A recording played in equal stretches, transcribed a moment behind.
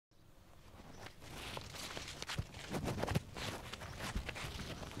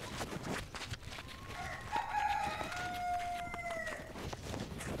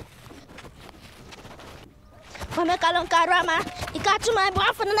for me kalon karama. You catch my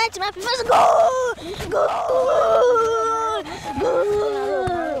boy for the night, my first go.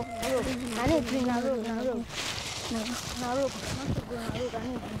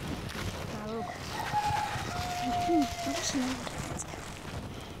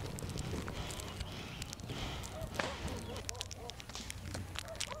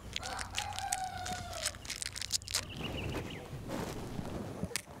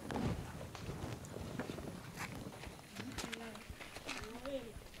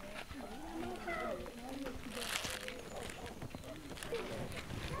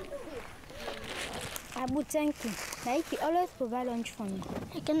 Abu, thank you. Like you always provide lunch for me.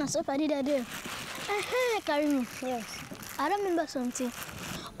 I cannot stop I did that day. Karimu. Yes. I remember something.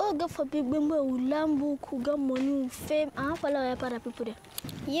 Oh, go for big member who LAN WOKE, who got money, fame, and follow other people there.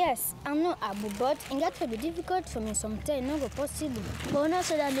 Yes, I know Abu, but it got to be difficult for me sometimes, not possible. But when I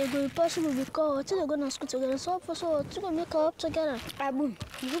say that they go impossible because they're going to school together, so to go make up together. Abu,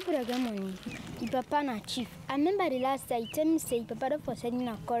 you put a gun money. Your papa na chief. I remember the last time you tell me say your papa for sending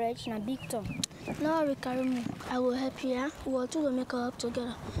a courage na big time. No, Karimu, I will help you. We will to make up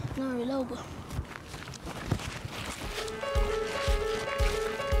together. No, reliable.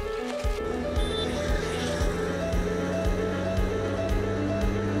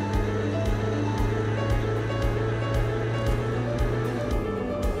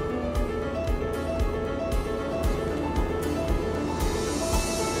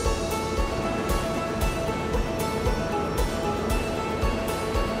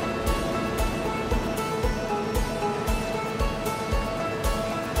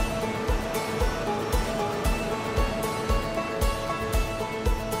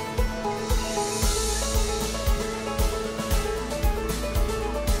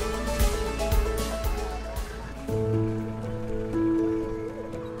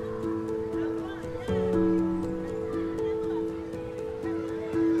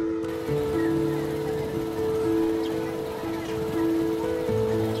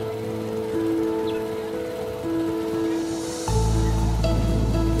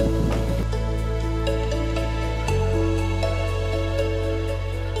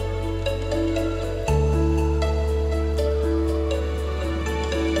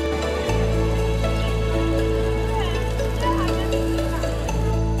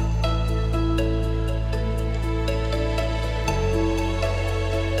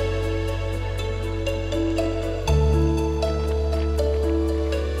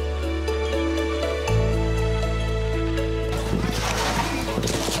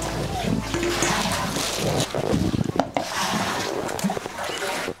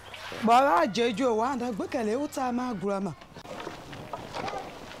 Bala Jejo wanda Bockarie uta ma grama.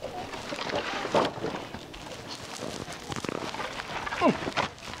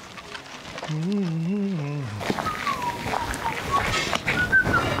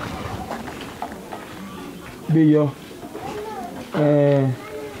 Baion.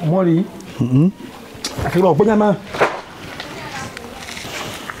 Mori. Akiba ogbona ma.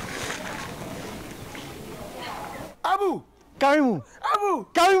 Abu, Karimu. Abu,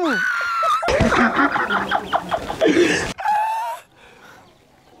 Karimu.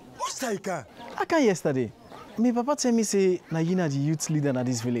 who's Taika? I can yesterday. My papa tell me say na you na the youth leader in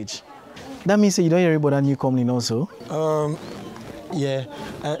this village. That means say you don't hear about a new company also. Yeah,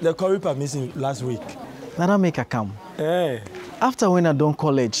 the Koroma missing last week. Now that make a come. Hey. After when I done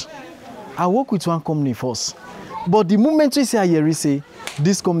college, I work with one company first. But the moment we say I hear say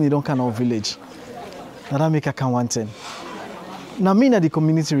this company don't come our village, now that make a come one thing. Now me na the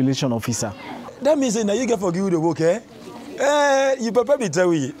community relation officer. That means that you get forgive the work, eh? You prepare me tell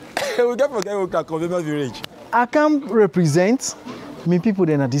we. We get forget work at Koroma village. I can represent me people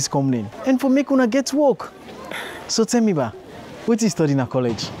then at this company and for make una get work. So tell me ba, what you study in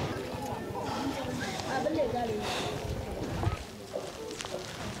college?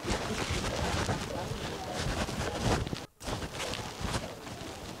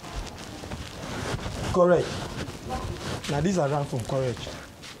 Correct. Now these are run from correct.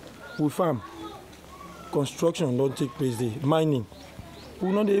 We farm. Construction don't take place there. Mining. We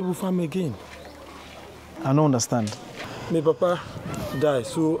will not be able to farm again. I don't understand. My papa died,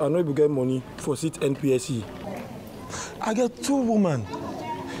 so I know able to get money for sit NPSE. I get 2 women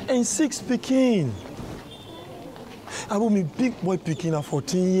and 6 pikin. I will be big boy pikin at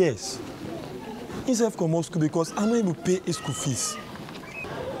 14 years. Instead of come out school because I'm not able to pay his school fees.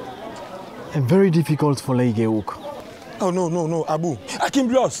 And very difficult for Lege work. Oh no, Abu. I can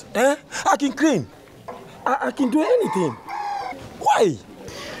bloss, eh? I can clean. I can do anything. Why?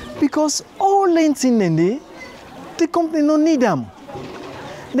 Because all lengths in there, the company don't need them.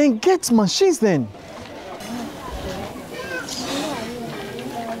 Then get machines then.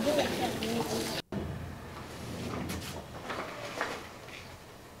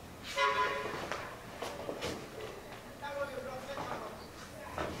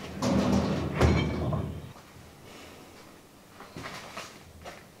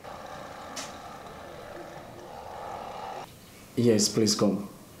 Yes, please come.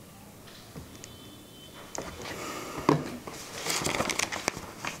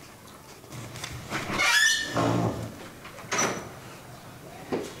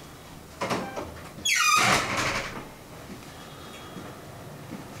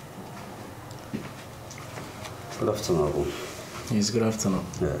 Good afternoon. Yes, good afternoon.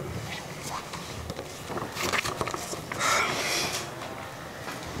 Yeah.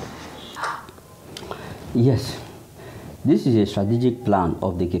 Yes, this is a strategic plan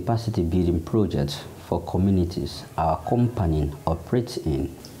of the capacity building project for communities our company operates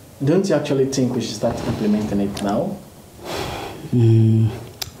in. Don't you actually think we should start implementing it now?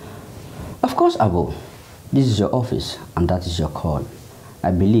 Of course, Abu. This is your office and that is your call.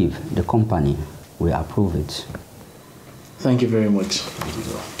 I believe the company will approve it. Thank you very much.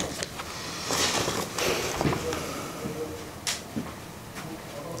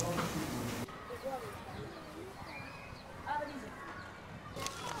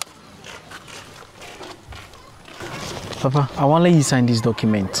 Papa, I want to let you sign this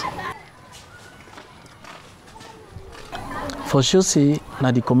document. For sure, say, now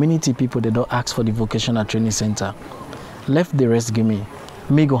the community people, they don't ask for the vocational training center. Left the rest, give me.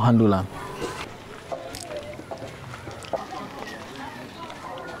 Me go handle them.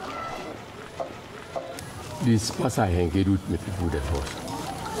 This pastor engage with me people the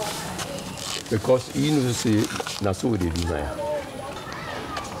first. Because you know say that's so they do now.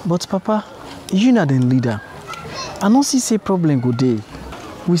 But Papa, you not the leader. I don't see problem go day.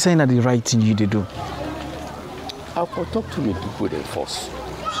 We say that the right thing you do. I will talk to me people the first.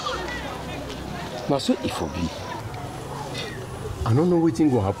 Now so if for be, I don't know what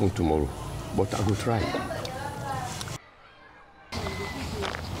thing will happen tomorrow, but I will try.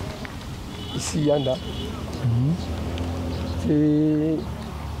 You see yonder? See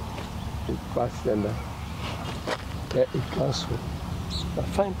a pass yonder. There a council. A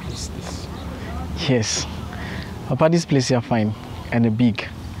fine place this. Yes. Papa, this place here fine and a big.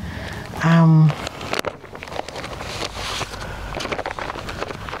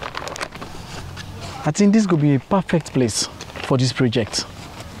 I think this could be a perfect place for this project.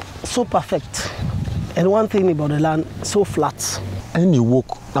 So perfect. And one thing about the land, so flat. Any work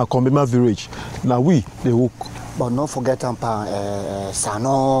now Koroma village. Now we they work. But not forget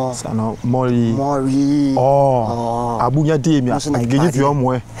Sano, Mori. Oh. Abunya dey me. I give you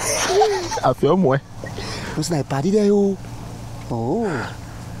more. I feel more. I party there. Oh.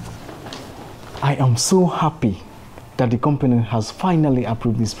 I am so happy that the company has finally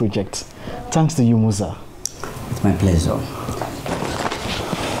approved this project. Thanks to you, Musa. It's my pleasure.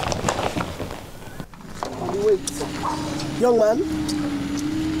 Wait. Young man,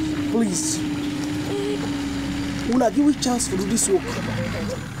 please. Una give me a chance to do this work.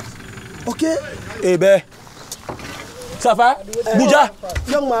 Okay? Hey, be. Safa, Buja.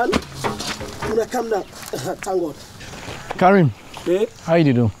 Young man, una come down. Thank God. Karim, Hey. how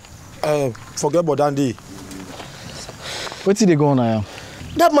you do? Forget about Dandy. What's they go on now?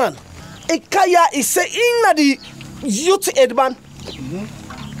 That man, Ekaya is saying that the youth aid man,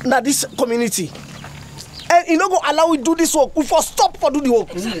 na this community. And he not go allow we do this work. We for stop for do the work.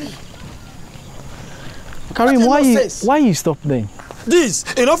 Karim, why you stop there? This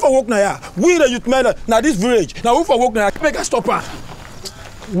enough for work now. We the youth men now this village. Now we for work now. Make a stop her.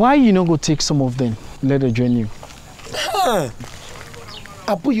 Why you not go take some of them? Let her join you.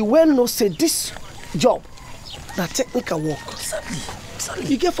 Abu, you well know say this job, na technical work. Exactly.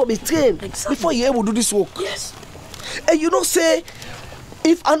 You get for be trained before you able to do this work. Yes. And you know say,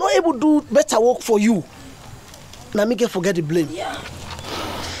 if I'm not able to do better work for you, now me get forget the blame. Yeah.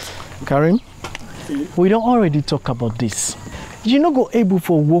 Karim, we don't already talk about this. You not go able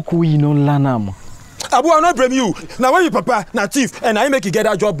for work we learn am. Abu, I not blame you. Now when you papa, na thief, and I make you get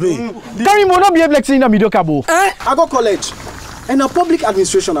that job blame. Karim will not be able to in the mediocre. I go college. And a public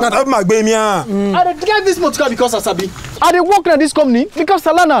administration. Not have my baby. I drive this motor because of Sabi. I work in this company because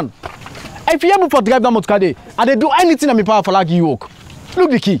Stallin. If you able to drive that motor, I do anything in my power for like you work. Look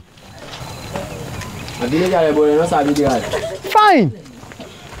the key. Fine.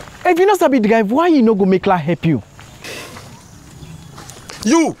 If you not sabi drive, why you not go make life help you?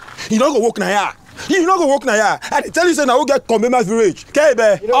 You not go work now. You not go work now. I tell you say now we get Koroma village. Okay,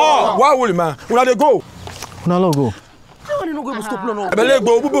 be. Oh, why will man? Where they go? No go. No go stop no. Abele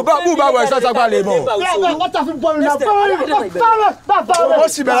go. Bu ba start agba le mo. What have you done now?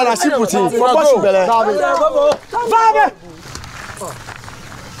 What's the bella na siputi? What's the bella?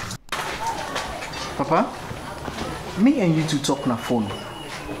 Papa, me and you two talk on the phone.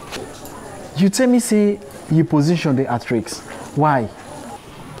 You tell me say you position the at risk. Why?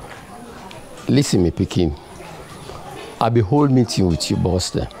 Listen, me Pekin. I be whole meeting with your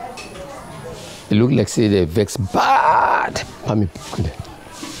boss there. It look like say they vex bad.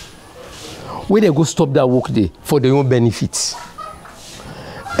 Where they go stop that work day for their own benefits.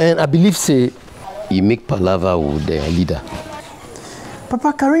 And I believe say you make palaver with their leader.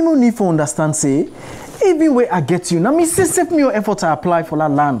 Papa, Karimu need to understand say, even where I get you, now me say save me your effort to apply for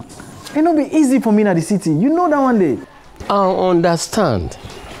that land. It'll be easy for me in the city. You know that one day. I understand.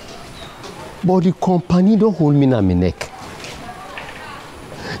 But the company don't hold me na my neck.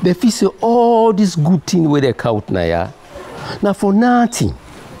 They feel say all this good thing where they count now, yeah? Now for nothing.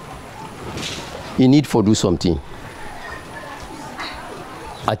 You need for do something.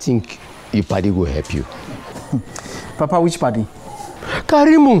 I think your party will help you. Papa, which party?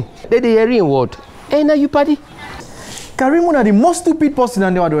 Karimu. They hearing word. Hey, now you party. Karimu is the most stupid person I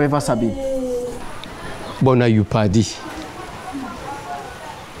never ever sabi. But now you party.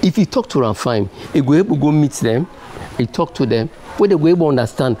 If you talk to them fine, you go able to go meet them, you talk to them, where they go able to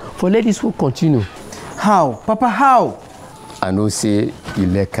understand, for let this work continue. How? Papa, how? I know say you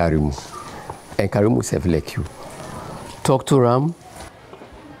like Karimu. And Karimu self like you. Talk to them.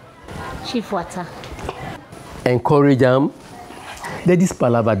 Chief Water. Encourage them. Let this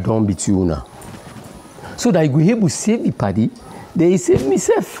palaver done between you now. So that you go able to save the party, they save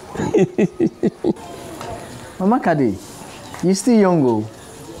myself. Mama Kade, you still young, oh?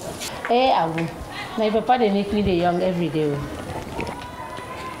 Hey, Abu. My papa they make me the young every day.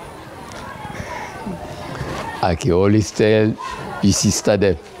 I can always tell your sister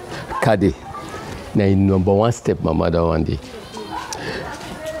them, Kade, now in number one step, my mother one day.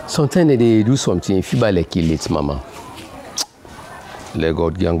 Sometimes they do something, if you buy like kill it, mama. Let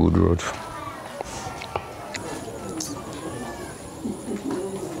God get good road.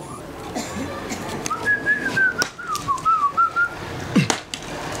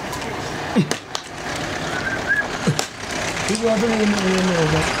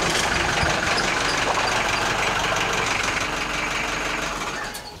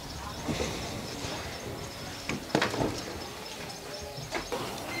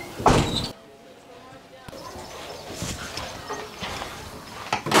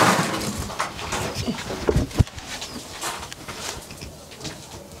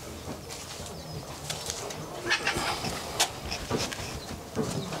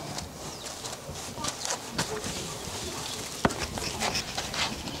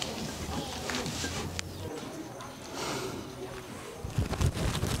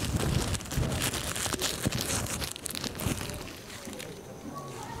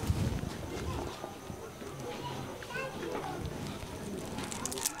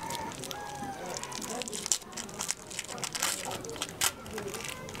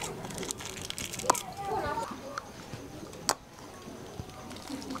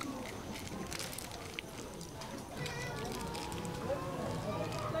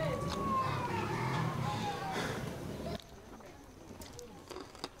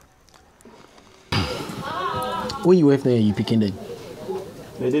 When you left there, you picking them?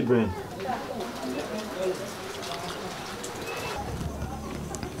 They did, Brian.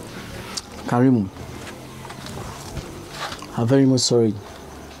 Karimu, I'm very much sorry.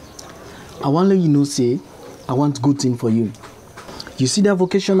 I want to let you know, say, I want good thing for you. You see that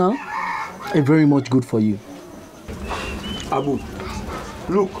vocational? It's very much good for you. Abu,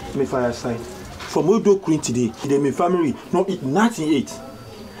 look, my fireside. From Odo Queen today, they my family not eat nothing eat.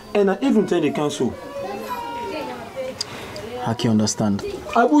 And I even tell the council. I can understand.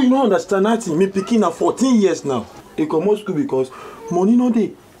 Abu, you don't understand nothing. Me picking at 14 years now. They come out school because money no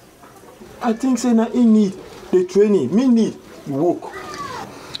dey. I think say na he need the training. Me need work.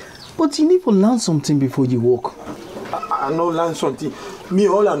 But you need to learn something before you work. I no learn something. Me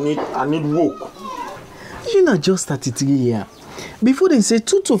all I need work. You're not just 33 years. Before they say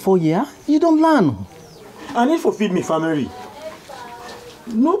 2 to 4 years, you don't learn. I need to feed my family.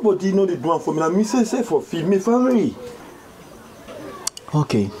 Nobody know the do one for me. I me say for feed my family.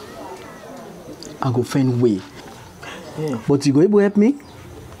 Okay. I go find way. Yeah. But you go able to help me?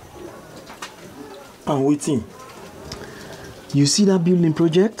 I'm waiting. You see that building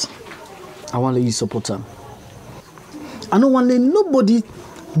project? I want to let you support them. I don't want to let nobody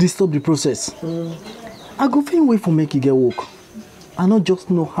disturb the process. I go find way for make you get work. I don't just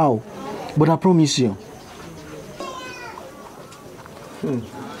know how, but I promise you.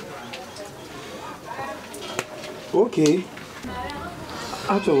 Okay.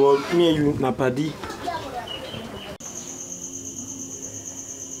 After all, me and you na padi.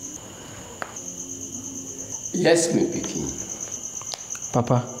 Yes, me picking.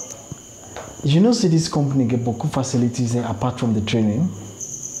 Papa, you know, see this company get beaucoup facilities apart from the training?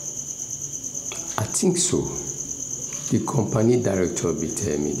 I think so. The company director be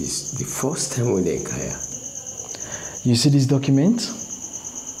tell me this the first time when they hire. You see this document?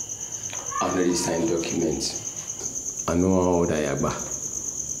 I already signed documents. I know how that yagba.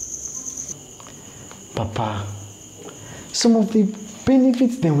 Papa, some of the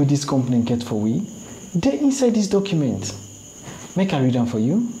benefits then with this company get for we, they're inside this document. Make I read them for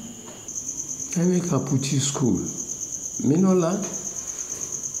you. I make her put you school. Me no la.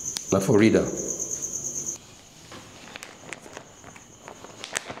 Na for reader.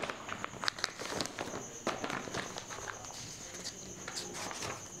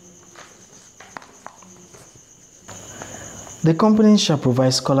 The company shall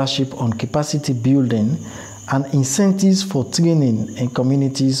provide scholarship on capacity building and incentives for training in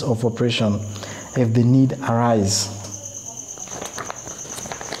communities of operation if the need arise.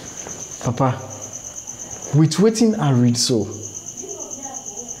 Papa, with waiting I read so,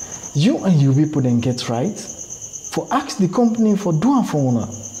 you and your people then get right for ask the company for doing for owner.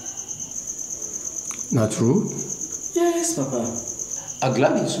 Not true? Yes, Papa. I'm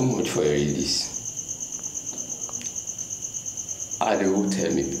glad you so much for hearing this. I will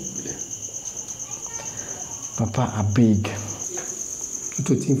tell me people. Papa, I beg.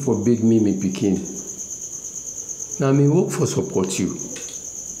 To think for beg me picking. Now me work for support you.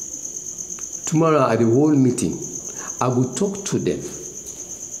 Tomorrow at the whole meeting, I will talk to them.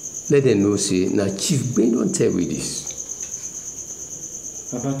 Let them know say now Chief Baion don't tell me this.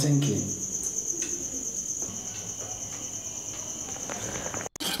 Papa, thank you.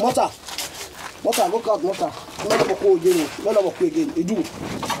 Mota, look out, Mota. No again. You do.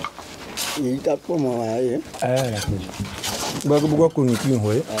 You tap for my But go go ni clean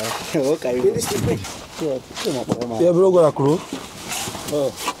way. Okay. Yeah, bro, go akro.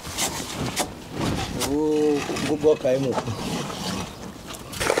 Oh, go Karimu.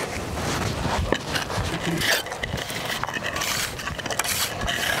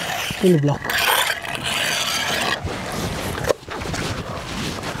 In the block.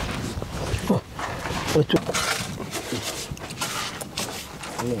 What?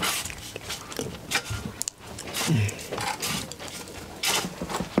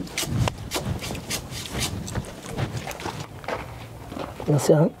 What's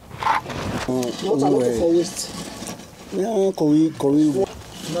that? What are looking for waste? Yeah, Kori.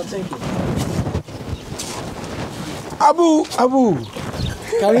 No, thank you. Abu.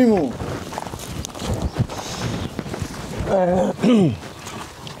 Karimu.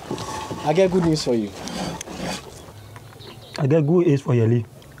 I get good news for you. I get good news for Yali.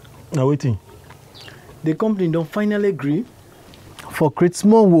 Now waiting. The company don't finally agree for create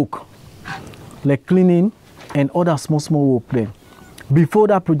small work like cleaning and other small work there before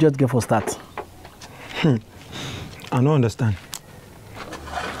that project get for start. I don't understand.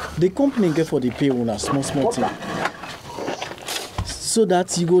 The company get for the pay on a small thing so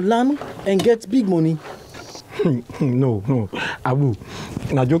that you go learn and get big money. No. Abu,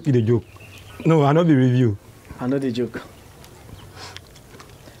 na joke is a joke. No, I not be review. I know the joke.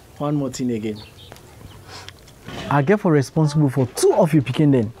 One more thing again. I get for responsible for 2 of you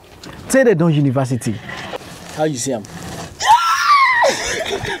picking them. Say they done university. How you see them?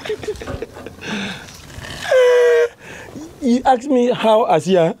 You ask me how I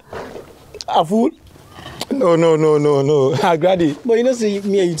see her? A fool? No. I got it. But you know, see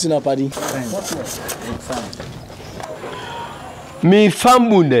me and you two na party. Me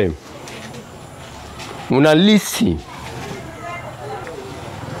fambu them. Una listen.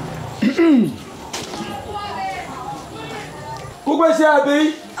 Kukwesi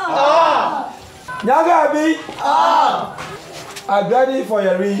abi? Nyaga abi? I ready for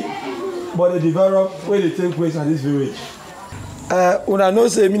your but the develop where they take place at this village. Una know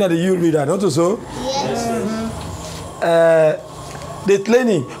say me na the youth leader, not so? Yes. The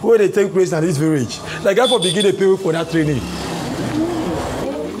training where they take place at this village. Like I for begin to pay for that training.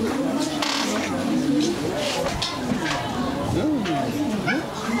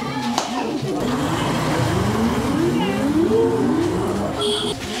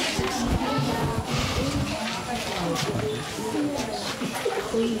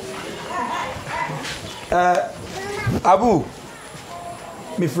 Abu,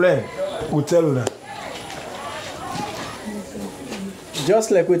 my friend, will tell you that.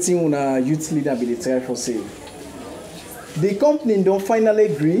 Just like what una youth leader be the try for say. The company don't finally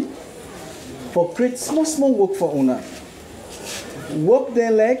agree for create small work for una. Work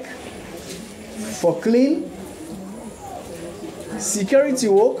then like for clean, security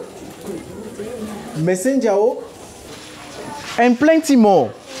work, messenger work, and plenty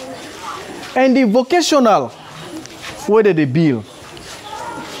more. And the vocational, where they bill.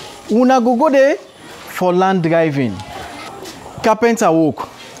 Una go there for land driving, carpenter work,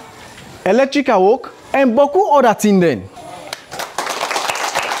 electrical work, and boku other thing then.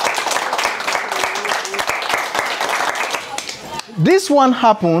 This one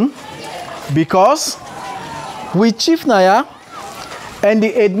happened because we Chief Naya and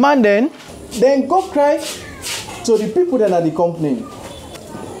the head man then go cry to the people that are the company.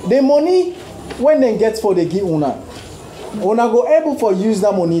 The money when they get for the give una go able for use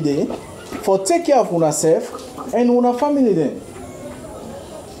that money there for take care of una self and una family then.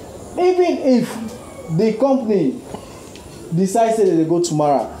 Even if the company decides that they go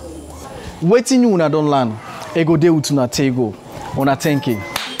tomorrow, waiting you una don't learn, e go dey with una tego, una thank you.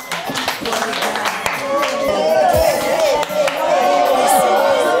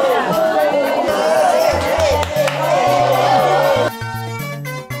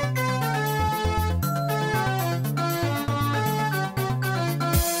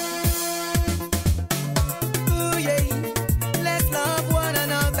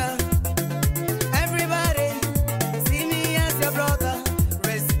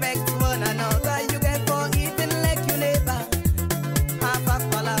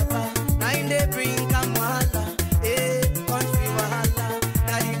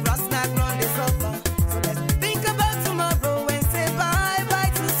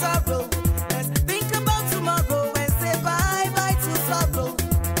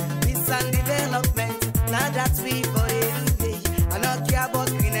 Development.